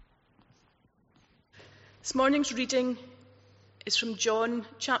This morning's reading is from John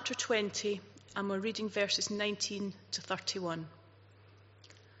chapter 20, and we're reading verses 19 to 31.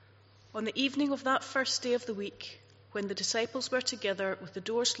 On the evening of that first day of the week, when the disciples were together with the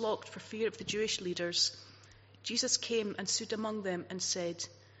doors locked for fear of the Jewish leaders, Jesus came and stood among them and said,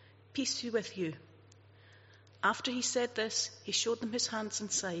 "Peace be with you." After he said this, he showed them his hands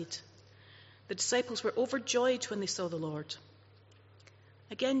and side. The disciples were overjoyed when they saw the Lord.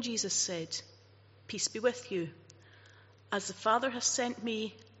 Again Jesus said, "Peace be with you. As the Father has sent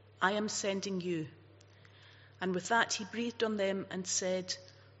me, I am sending you." And with that he breathed on them and said,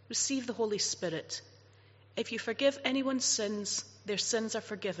 "Receive the Holy Spirit. If you forgive anyone's sins, their sins are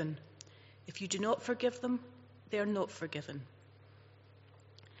forgiven. If you do not forgive them, they are not forgiven."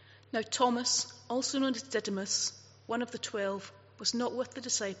 Now Thomas, also known as Didymus, one of the 12, was not with the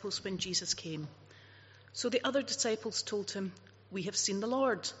disciples when Jesus came. So the other disciples told him, "We have seen the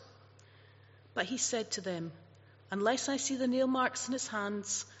Lord." But he said to them, "Unless I see the nail marks in his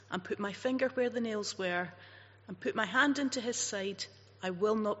hands, and put my finger where the nails were, and put my hand into his side, I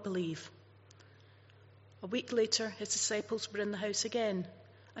will not believe." A week later, his disciples were in the house again,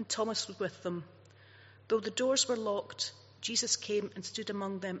 and Thomas was with them. Though the doors were locked, Jesus came and stood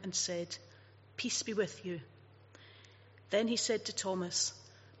among them and said, "Peace be with you." Then he said to Thomas,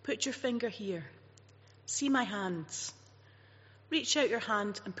 "Put your finger here. See my hands. Reach out your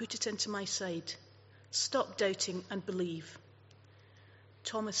hand and put it into my side. Stop doubting and believe."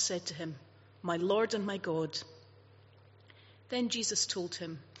 Thomas said to him, "My Lord and my God." Then Jesus told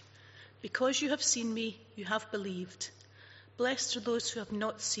him, "Because you have seen me, you have believed. Blessed are those who have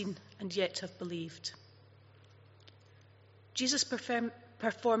not seen and yet have believed." Jesus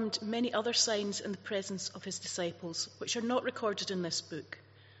performed many other signs in the presence of his disciples, which are not recorded in this book.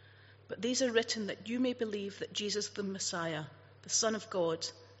 But these are written that you may believe that Jesus is the Messiah, the Son of God,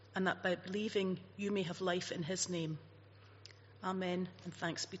 and that by believing you may have life in his name. Amen, and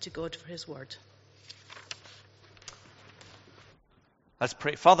thanks be to God for his word. Let's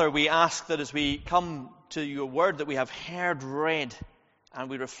pray. Father, we ask that as we come to your word that we have heard read and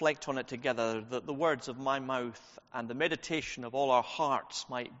we reflect on it together, that the words of my mouth and the meditation of all our hearts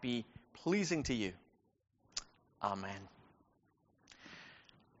might be pleasing to you. Amen.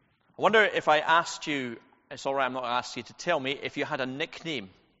 I wonder if I asked you, it's all right, I'm not going to ask you to tell me, if you had a nickname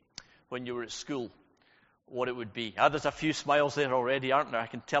when you were at school, what it would be. There's a few smiles there already, aren't there? I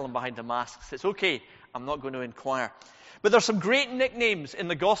can tell them behind the masks. It's okay, I'm not going to inquire. But there's some great nicknames in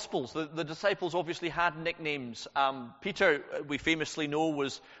the Gospels. The disciples obviously had nicknames. Peter, we famously know,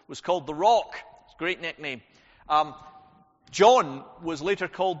 was called the Rock. It's a great nickname. John was later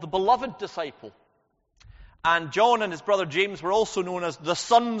called the Beloved Disciple. And John and his brother James were also known as the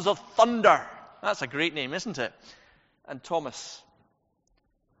Sons of Thunder. That's a great name, isn't it? And Thomas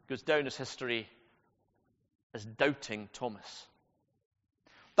goes down as history as Doubting Thomas.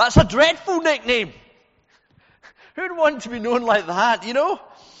 That's a dreadful nickname. Who'd want to be known like that, you know?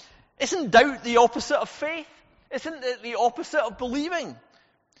 Isn't doubt the opposite of faith? Isn't it the opposite of believing?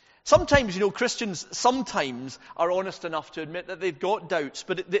 Sometimes, Christians sometimes are honest enough to admit that they've got doubts,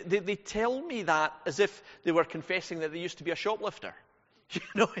 but they tell me that as if they were confessing that they used to be a shoplifter.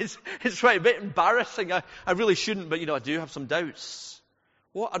 It's right, a bit embarrassing. I really shouldn't, but I do have some doubts.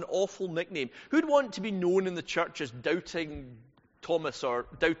 What an awful nickname. Who'd want to be known in the church as Doubting Thomas or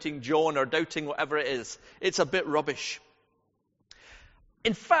Doubting John or Doubting whatever it is? It's a bit rubbish.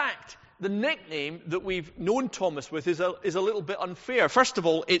 In fact, the nickname that we've known Thomas with is a little bit unfair. First of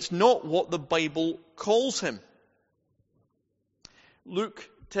all, it's not what the Bible calls him.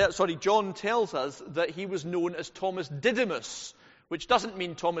 John tells us that he was known as Thomas Didymus, which doesn't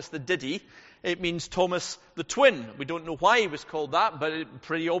mean Thomas the Diddy. It means Thomas the twin. We don't know why he was called that, but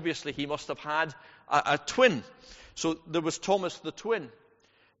pretty obviously he must have had a twin. So there was Thomas the twin.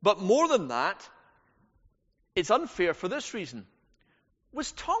 But more than that, it's unfair for this reason.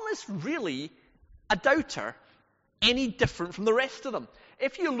 Was Thomas really a doubter any different from the rest of them?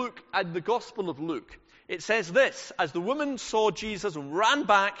 If you look at the Gospel of Luke, it says this: as the woman saw Jesus and ran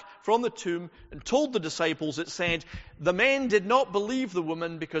back from the tomb and told the disciples, it said, the men did not believe the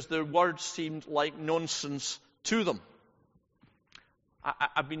woman because their words seemed like nonsense to them.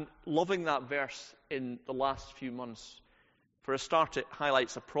 I've been loving that verse in the last few months. For a start, it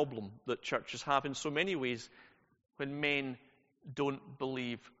highlights a problem that churches have in so many ways when men don't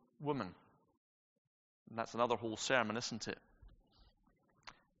believe women. And that's another whole sermon, isn't it?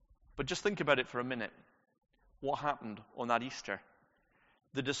 But just think about it for a minute. What happened on that Easter?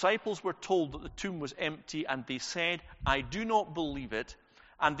 The disciples were told that the tomb was empty, and they said, "I do not believe it."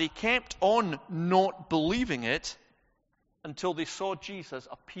 And they kept on not believing it until they saw Jesus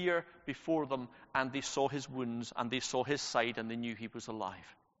appear before them, and they saw his wounds, and they saw his side, and they knew he was alive.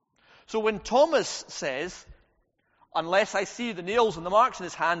 So when Thomas says, unless I see the nails and the marks in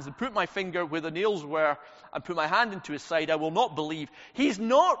his hands, and put my finger where the nails were, and put my hand into his side, I will not believe, he's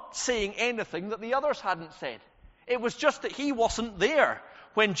not saying anything that the others hadn't said. It was just that he wasn't there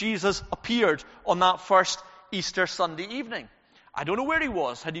when Jesus appeared on that first Easter Sunday evening. I don't know where he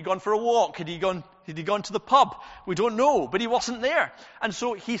was. Had he gone for a walk? Had he gone to the pub? We don't know, but he wasn't there. And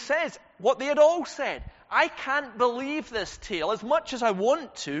so he says what they had all said. I can't believe this tale as much as I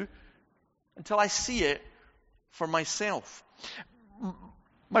want to until I see it for myself.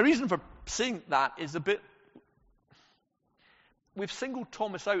 My reason for saying that is we've singled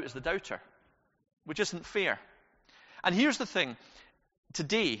Thomas out as the doubter, which isn't fair. And here's the thing.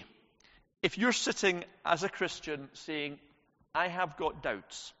 Today, if you're sitting as a Christian saying, I have got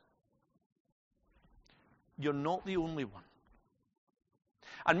doubts, you're not the only one.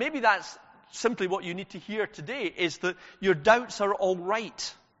 And maybe that's simply what you need to hear today, is that your doubts are all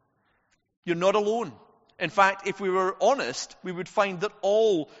right. You're not alone. In fact, if we were honest, we would find that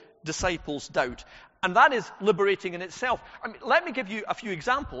all disciples doubt. And that is liberating in itself. Let me give you a few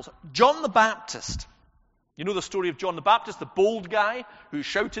examples. John the Baptist. You know the story of John the Baptist, the bold guy who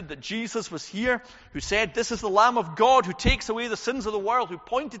shouted that Jesus was here, who said, this is the Lamb of God who takes away the sins of the world, who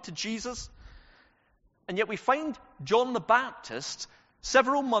pointed to Jesus. And yet we find John the Baptist,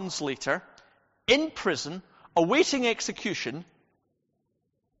 several months later, in prison, awaiting execution,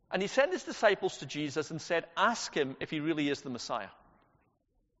 and he sent his disciples to Jesus and said, ask him if he really is the Messiah.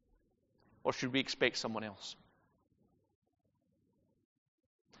 Or should we expect someone else?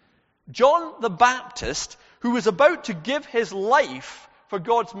 John the Baptist, who was about to give his life for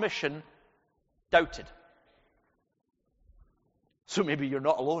God's mission, doubted. So maybe you're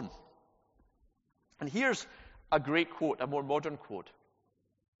not alone. And here's a great quote, a more modern quote.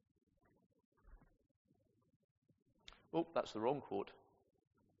 Oh, that's the wrong quote.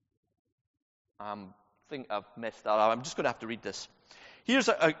 I think I've messed that up. I'm just going to have to read this. Here's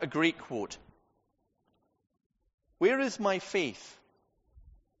a great quote. Where is my faith?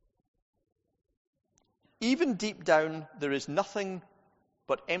 Even deep down, there is nothing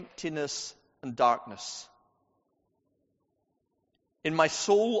but emptiness and darkness. In my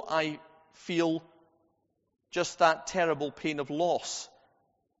soul, I feel just that terrible pain of loss,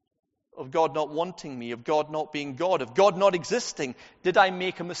 of God not wanting me, of God not being God, of God not existing. Did I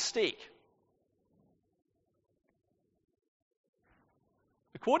make a mistake?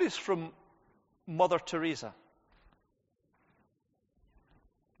 The quote is from Mother Teresa.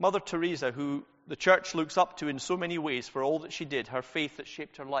 Mother Teresa, who the church looks up to in so many ways for all that she did, her faith that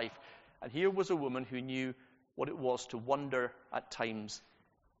shaped her life. And here was a woman who knew what it was to wonder at times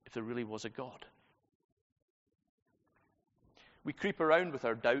if there really was a God. We creep around with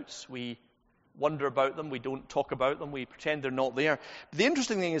our doubts. We wonder about them. We don't talk about them. We pretend they're not there. But the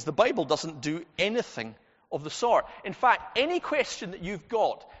interesting thing is the Bible doesn't do anything of the sort. In fact, any question that you've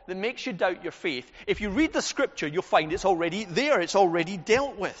got that makes you doubt your faith, if you read the scripture, you'll find it's already there. It's already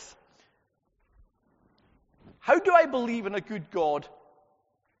dealt with. How do I believe in a good God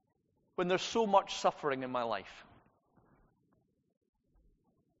when there's so much suffering in my life?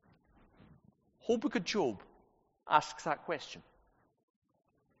 Whole book of Job asks that question.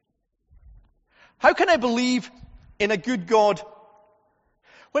 How can I believe in a good God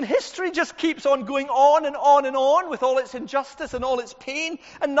when history just keeps on going on and on and on with all its injustice and all its pain,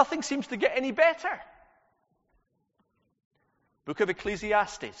 and nothing seems to get any better? Book of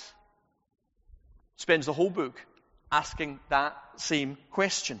Ecclesiastes spends the whole book asking that same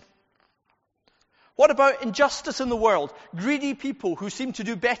question. What about injustice in the world? Greedy people who seem to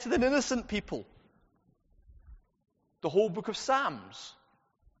do better than innocent people. The whole book of Psalms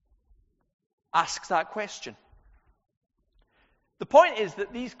asks that question. The point is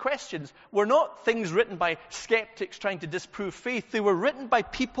that these questions were not things written by skeptics trying to disprove faith. They were written by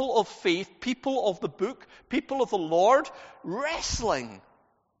people of faith, people of the book, people of the Lord, wrestling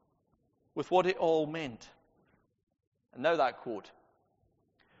with what it all meant. And now that quote.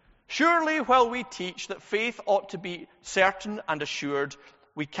 Surely while we teach that faith ought to be certain and assured,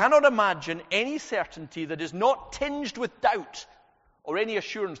 we cannot imagine any certainty that is not tinged with doubt, or any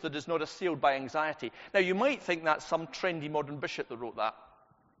assurance that is not assailed by anxiety. Now, you might think that's some trendy modern bishop that wrote that.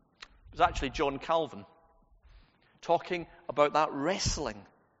 It was actually John Calvin, talking about that wrestling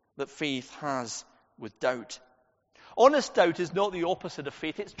that faith has with doubt. Honest doubt is not the opposite of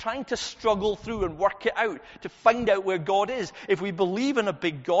faith. It's trying to struggle through and work it out, to find out where God is. If we believe in a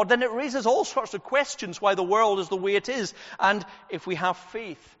big God, then it raises all sorts of questions why the world is the way it is. And if we have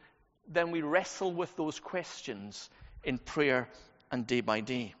faith, then we wrestle with those questions in prayer and day by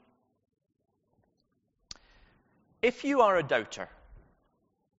day. If you are a doubter,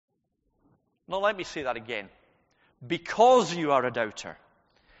 now let me say that again. Because you are a doubter,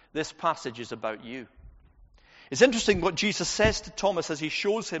 this passage is about you. It's interesting what Jesus says to Thomas as he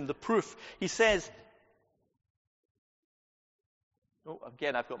shows him the proof. He says,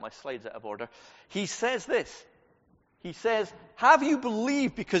 again, I've got my slides out of order. He says this. He says, have you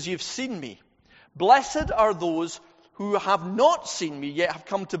believed because you've seen me? Blessed are those who have not seen me yet have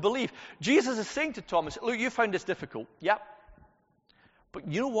come to believe. Jesus is saying to Thomas, look, you found this difficult. Yep. But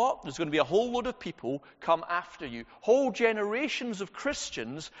you know what? There's going to be a whole load of people come after you. Whole generations of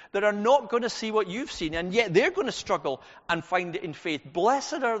Christians that are not going to see what you've seen, and yet they're going to struggle and find it in faith.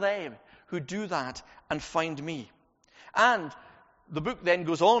 Blessed are them who do that and find me. And the book then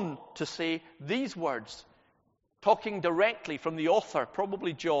goes on to say these words, talking directly from the author,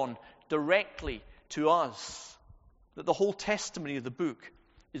 probably John, directly to us, that the whole testimony of the book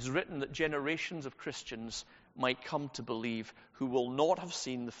is written that generations of Christians might come to believe who will not have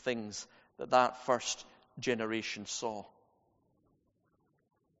seen the things that that first generation saw.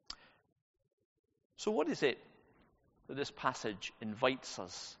 So what is it that this passage invites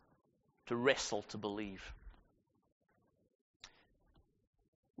us to wrestle to believe?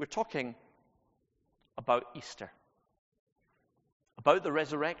 We're talking about Easter, about the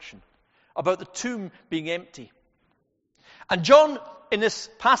resurrection, about the tomb being empty. And John, in this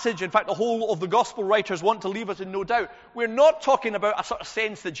passage, in fact, the whole of the gospel writers want to leave us in no doubt. We're not talking about a sort of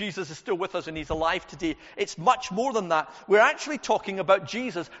sense that Jesus is still with us and he's alive today. It's much more than that. We're actually talking about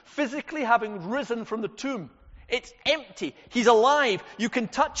Jesus physically having risen from the tomb. It's empty. He's alive. You can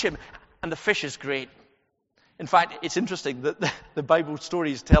touch him. And the fish is great. In fact, it's interesting that the Bible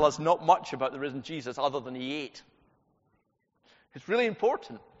stories tell us not much about the risen Jesus other than he ate. It's really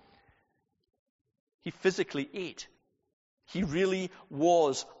important. He physically ate. He really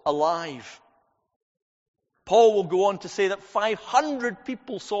was alive. Paul will go on to say that 500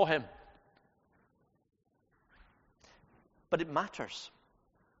 people saw him. But it matters.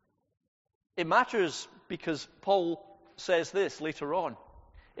 It matters because Paul says this later on.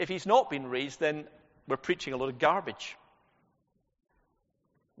 If he's not been raised, then we're preaching a load of garbage.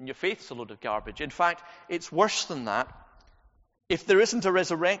 And your faith's a load of garbage. In fact, it's worse than that. If there isn't a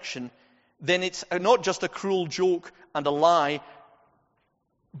resurrection, then it's not just a cruel joke and a lie,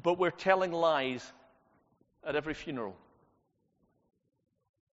 but we're telling lies at every funeral.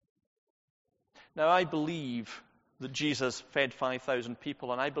 Now, I believe that Jesus fed 5,000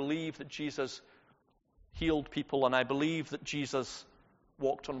 people, and I believe that Jesus healed people, and I believe that Jesus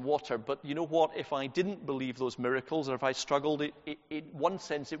walked on water. But you know what? If I didn't believe those miracles, or if I struggled, in one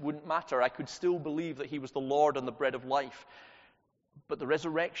sense it wouldn't matter. I could still believe that he was the Lord and the bread of life. But the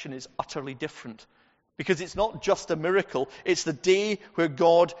resurrection is utterly different. Because it's not just a miracle, it's the day where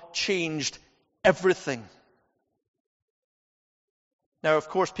God changed everything. Now, of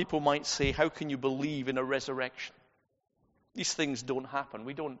course, people might say, how can you believe in a resurrection? These things don't happen.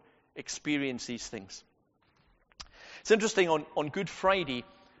 We don't experience these things. It's interesting, on Good Friday,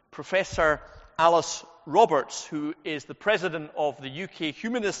 Professor Alice Roberts, who is the president of the UK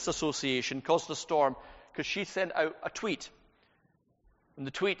Humanists Association, caused a storm because she sent out a tweet. And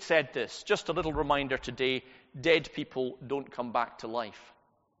the tweet said this, just a little reminder today, dead people don't come back to life.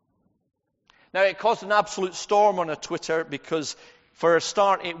 Now, it caused an absolute storm on Twitter because, for a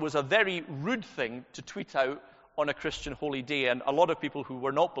start, it was a very rude thing to tweet out on a Christian holy day, and a lot of people who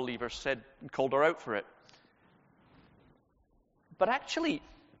were not believers said and called her out for it. But actually,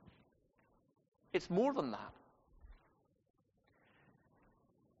 it's more than that.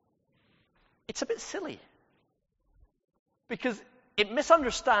 It's a bit silly. Because it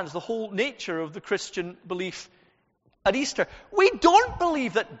misunderstands the whole nature of the Christian belief at Easter. We don't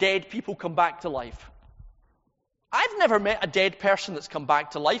believe that dead people come back to life. I've never met a dead person that's come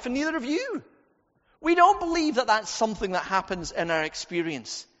back to life, and neither have you. We don't believe that that's something that happens in our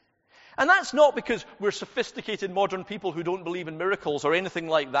experience. And that's not because we're sophisticated modern people who don't believe in miracles or anything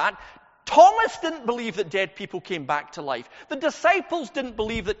like that. Thomas didn't believe that dead people came back to life. The disciples didn't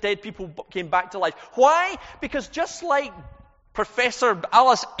believe that dead people came back to life. Why? Because just like Professor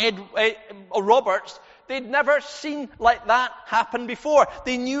Alice Roberts, they'd never seen like that happen before.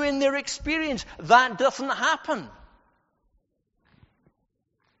 They knew in their experience that doesn't happen.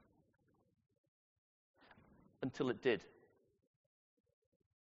 Until it did.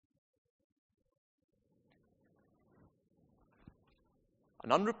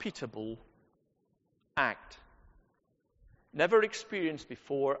 An unrepeatable act, never experienced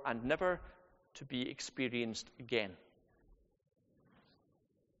before and never to be experienced again.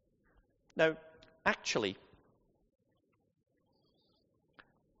 Now, actually,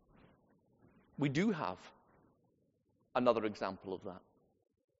 we do have another example of that.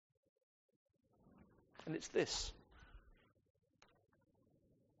 And it's this.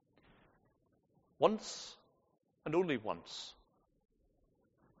 Once, and only once,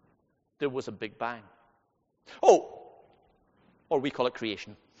 there was a Big Bang. Or we call it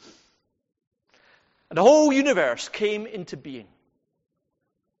creation. And the whole universe came into being.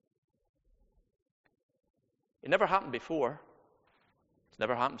 It never happened before. It's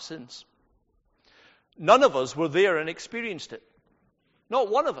never happened since. None of us were there and experienced it. Not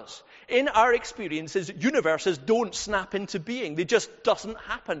one of us. In our experiences, universes don't snap into being. They just doesn't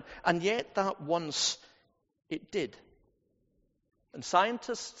happen. And yet that once it did. And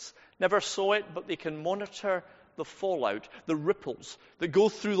scientists never saw it, but they can monitor the fallout, the ripples that go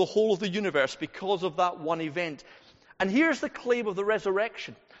through the whole of the universe because of that one event. And here's the claim of the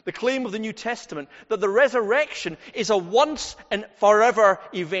resurrection, the claim of the New Testament, that the resurrection is a once and forever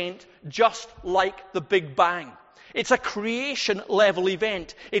event, just like the Big Bang. It's a creation-level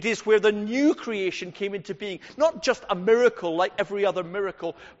event. It is where the new creation came into being. Not just a miracle like every other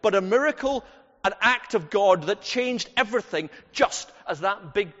miracle, but a miracle, an act of God that changed everything, just as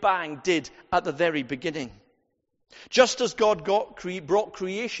that Big Bang did at the very beginning. Just as God brought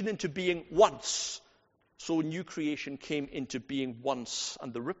creation into being once, so new creation came into being once,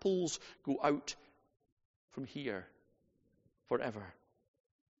 and the ripples go out from here forever.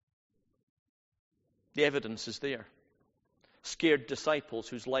 The evidence is there. Scared disciples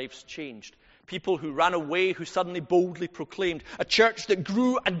whose lives changed. People who ran away, who suddenly boldly proclaimed. A church that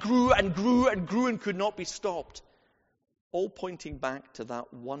grew and grew and grew and grew and could not be stopped. All pointing back to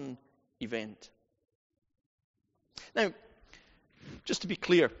that one event. Now, just to be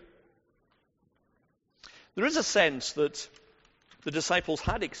clear, there is a sense that the disciples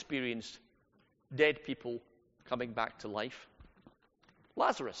had experienced dead people coming back to life.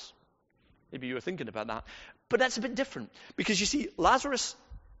 Lazarus. Maybe you were thinking about that. But that's a bit different. Because you see, Lazarus,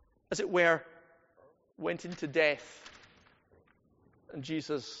 as it were, went into death. And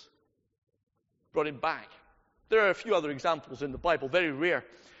Jesus brought him back. There are a few other examples in the Bible, very rare.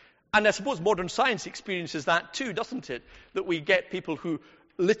 And I suppose modern science experiences that too, doesn't it? That we get people who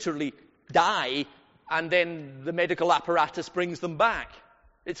literally die and then the medical apparatus brings them back.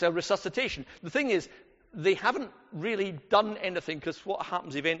 It's a resuscitation. The thing is, they haven't really done anything, because what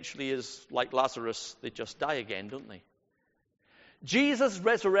happens eventually is, like Lazarus, they just die again, don't they? Jesus'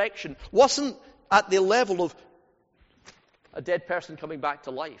 resurrection wasn't at the level of a dead person coming back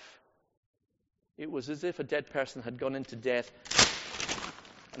to life. It was as if a dead person had gone into death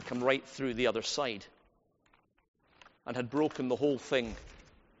and come right through the other side and had broken the whole thing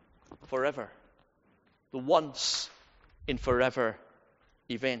forever. The once in forever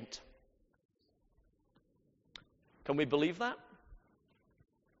event. Can we believe that?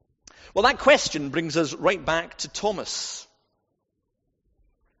 Well, that question brings us right back to Thomas.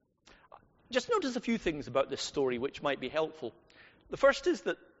 Just notice a few things about this story which might be helpful. The first is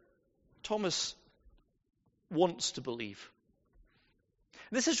that Thomas wants to believe.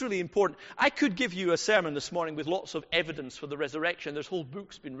 This is really important. I could give you a sermon this morning with lots of evidence for the resurrection. There's whole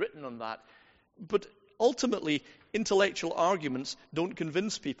books been written on that. But ultimately, intellectual arguments don't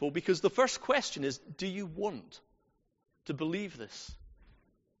convince people, because the first question is, do you want to believe this?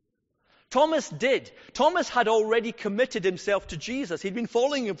 Thomas did. Thomas had already committed himself to Jesus. He'd been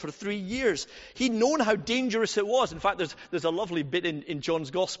following him for 3 years. He'd known how dangerous it was. In fact, there's a lovely bit in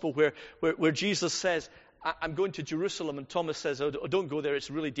John's Gospel where Jesus says, I'm going to Jerusalem, and Thomas says, oh, don't go there, it's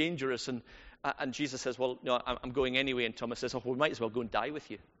really dangerous. And Jesus says, well, no, I'm going anyway. And Thomas says, oh, we might as well go and die with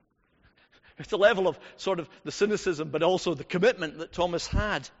you. It's a level of sort of the cynicism, but also the commitment that Thomas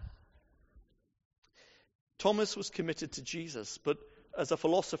had. Thomas was committed to Jesus, but as a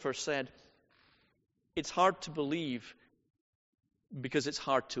philosopher said, it's hard to believe because it's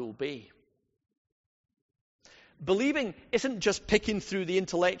hard to obey. Believing isn't just picking through the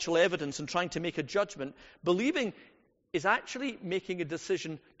intellectual evidence and trying to make a judgment. Believing is actually making a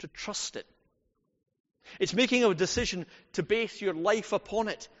decision to trust it. It's making a decision to base your life upon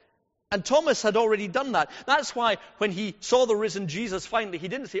it. And Thomas had already done that. That's why when he saw the risen Jesus finally, he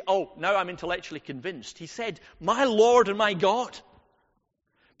didn't say, oh, now I'm intellectually convinced. He said, my Lord and my God.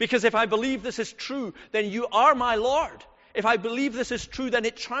 Because if I believe this is true, then you are my Lord. If I believe this is true, then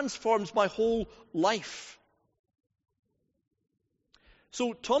it transforms my whole life.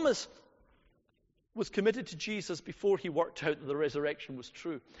 So Thomas was committed to Jesus before he worked out that the resurrection was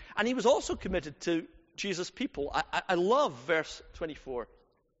true. And he was also committed to Jesus' people. I love verse 24.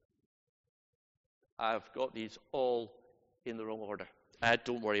 I've got these all in the wrong order.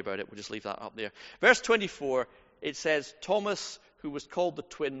 Don't worry about it. We'll just leave that up there. Verse 24, it says, Thomas, who was called the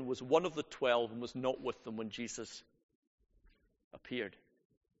twin, was one of the 12 and was not with them when Jesus appeared.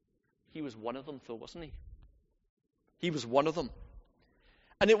 He was one of them, though, wasn't he? He was one of them.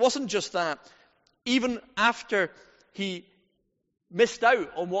 And it wasn't just that. Even after he missed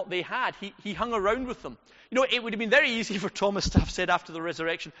out on what they had, he hung around with them. You know, it would have been very easy for Thomas to have said after the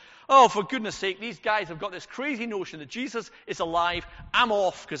resurrection, oh, for goodness sake, these guys have got this crazy notion that Jesus is alive. I'm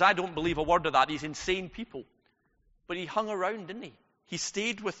off because I don't believe a word of that. These insane people. But he hung around, didn't he? He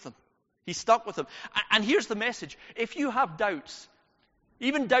stayed with them. He stuck with them. And here's the message. If you have doubts,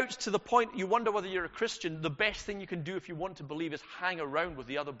 even doubts to the point you wonder whether you're a Christian, the best thing you can do if you want to believe is hang around with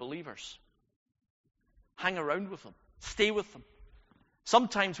the other believers. Hang around with them. Stay with them.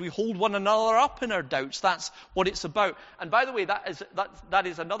 Sometimes we hold one another up in our doubts. That's what it's about. And by the way, that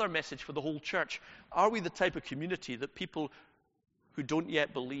is another message for the whole church. Are we the type of community that people who don't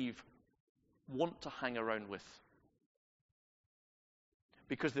yet believe want to hang around with?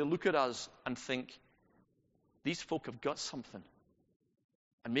 Because they look at us and think, these folk have got something.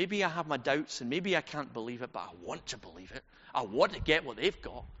 And maybe I have my doubts and maybe I can't believe it, but I want to believe it. I want to get what they've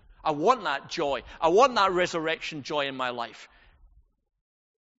got. I want that joy. I want that resurrection joy in my life.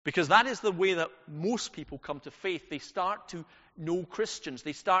 Because that is the way that most people come to faith. They start to know Christians.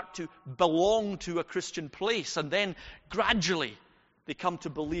 They start to belong to a Christian place. And then gradually they come to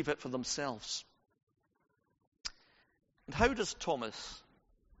believe it for themselves. And how does Thomas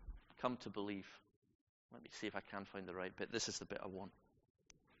come to believe? Let me see if I can find the right bit. This is the bit I want.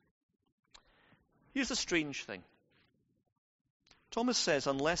 Here's the strange thing. Thomas says,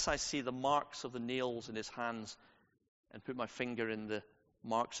 unless I see the marks of the nails in his hands and put my finger in the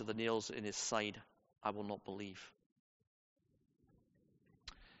marks of the nails in his side, I will not believe.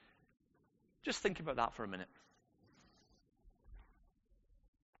 Just think about that for a minute.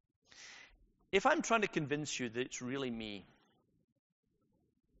 If I'm trying to convince you that it's really me,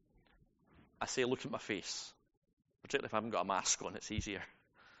 I say, look at my face. Particularly if I haven't got a mask on, it's easier.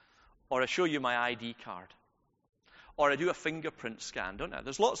 Or I show you my ID card. Or I do a fingerprint scan, don't I?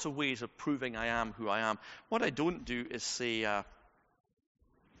 There's lots of ways of proving I am who I am. What I don't do is say,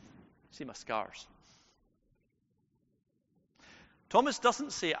 see my scars. Thomas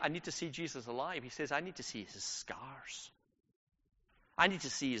doesn't say, I need to see Jesus alive. He says, I need to see his scars. I need to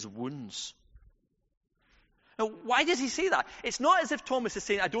see his wounds. Now, why does he say that? It's not as if Thomas is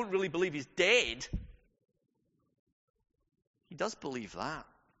saying, I don't really believe he's dead. He does believe that.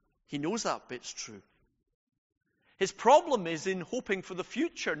 He knows that bit's true. His problem is in hoping for the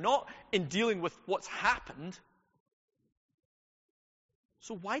future, not in dealing with what's happened.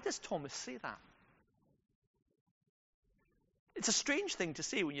 So why does Thomas say that? It's a strange thing to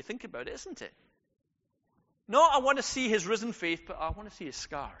say when you think about it, isn't it? Not I want to see his risen faith, but I want to see his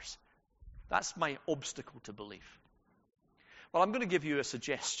scars. That's my obstacle to belief. Well, I'm going to give you a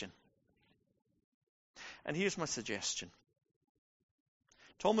suggestion. And here's my suggestion.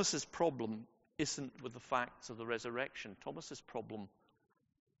 Thomas's problem isn't with the facts of the resurrection. Thomas's problem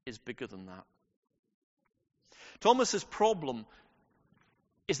is bigger than that. Thomas's problem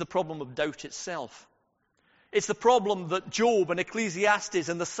is the problem of doubt itself. It's the problem that Job and Ecclesiastes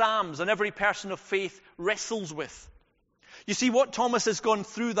and the Psalms and every person of faith wrestles with. You see, what Thomas has gone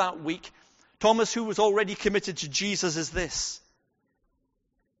through that week, Thomas who was already committed to Jesus, is this.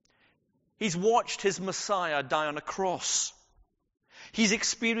 He's watched his Messiah die on a cross. He's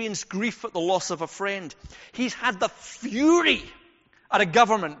experienced grief at the loss of a friend. He's had the fury at a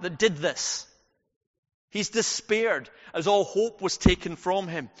government that did this. He's despaired as all hope was taken from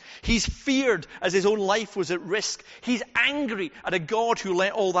him. He's feared as his own life was at risk. He's angry at a God who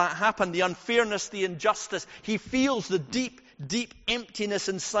let all that happen, the unfairness, the injustice. He feels the deep, deep emptiness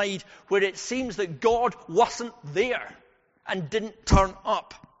inside where it seems that God wasn't there and didn't turn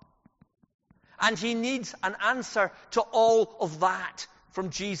up. And he needs an answer to all of that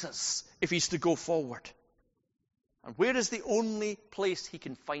from Jesus if he's to go forward. And where is the only place he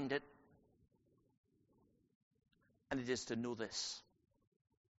can find it? And it is to know this,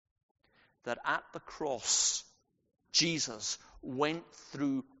 that at the cross, Jesus went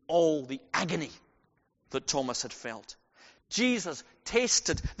through all the agony that Thomas had felt. Jesus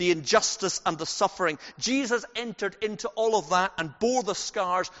tasted the injustice and the suffering. Jesus entered into all of that and bore the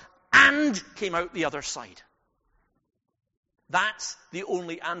scars and came out the other side. That's the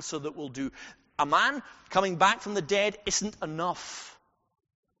only answer that will do. A man coming back from the dead isn't enough.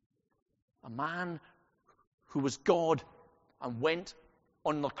 A man who was God and went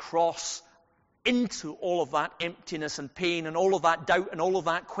on the cross into all of that emptiness and pain and all of that doubt and all of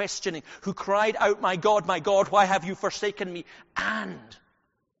that questioning, who cried out, my God, why have you forsaken me? And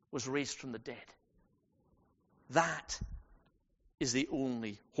was raised from the dead. That is the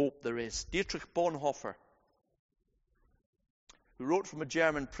only hope there is. Dietrich Bonhoeffer, who wrote from a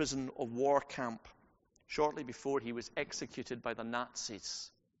German prison of war camp shortly before he was executed by the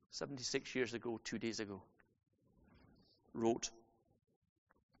Nazis 76 years ago, 2 days ago, wrote,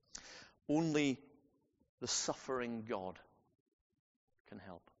 "Only the suffering God can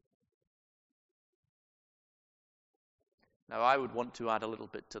help." Now, I would want to add a little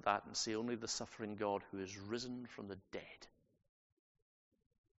bit to that and say only the suffering God who is risen from the dead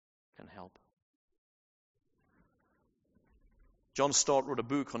can help. John Stott wrote a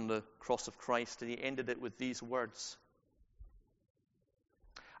book on the cross of Christ, and he ended it with these words: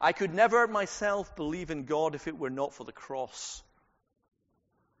 "I could never myself believe in God if it were not for the cross.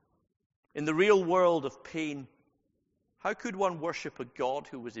 In the real world of pain, how could one worship a God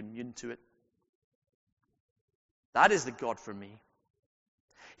who was immune to it? That is the God for me.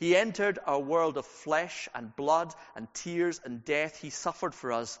 He entered our world of flesh and blood and tears and death. He suffered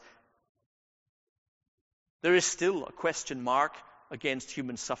for us. There is still a question mark against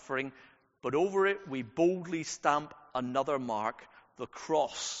human suffering, but over it we boldly stamp another mark, the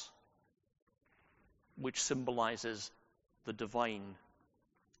cross, which symbolizes the divine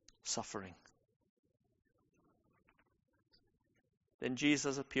suffering." Then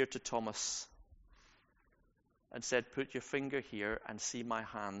Jesus appeared to Thomas and said, "Put your finger here and see my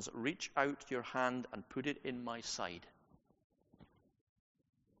hands. Reach out your hand and put it in my side.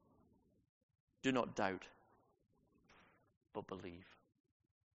 Do not doubt, but believe."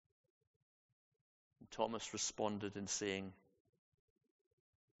 And Thomas responded in saying,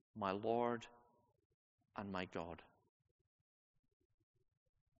 "My Lord and my God."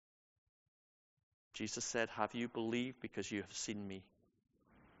 Jesus said, "Have you believed because you have seen me?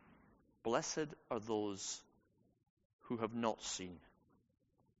 Blessed are those who have not seen,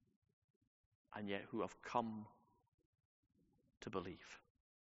 and yet who have come to believe."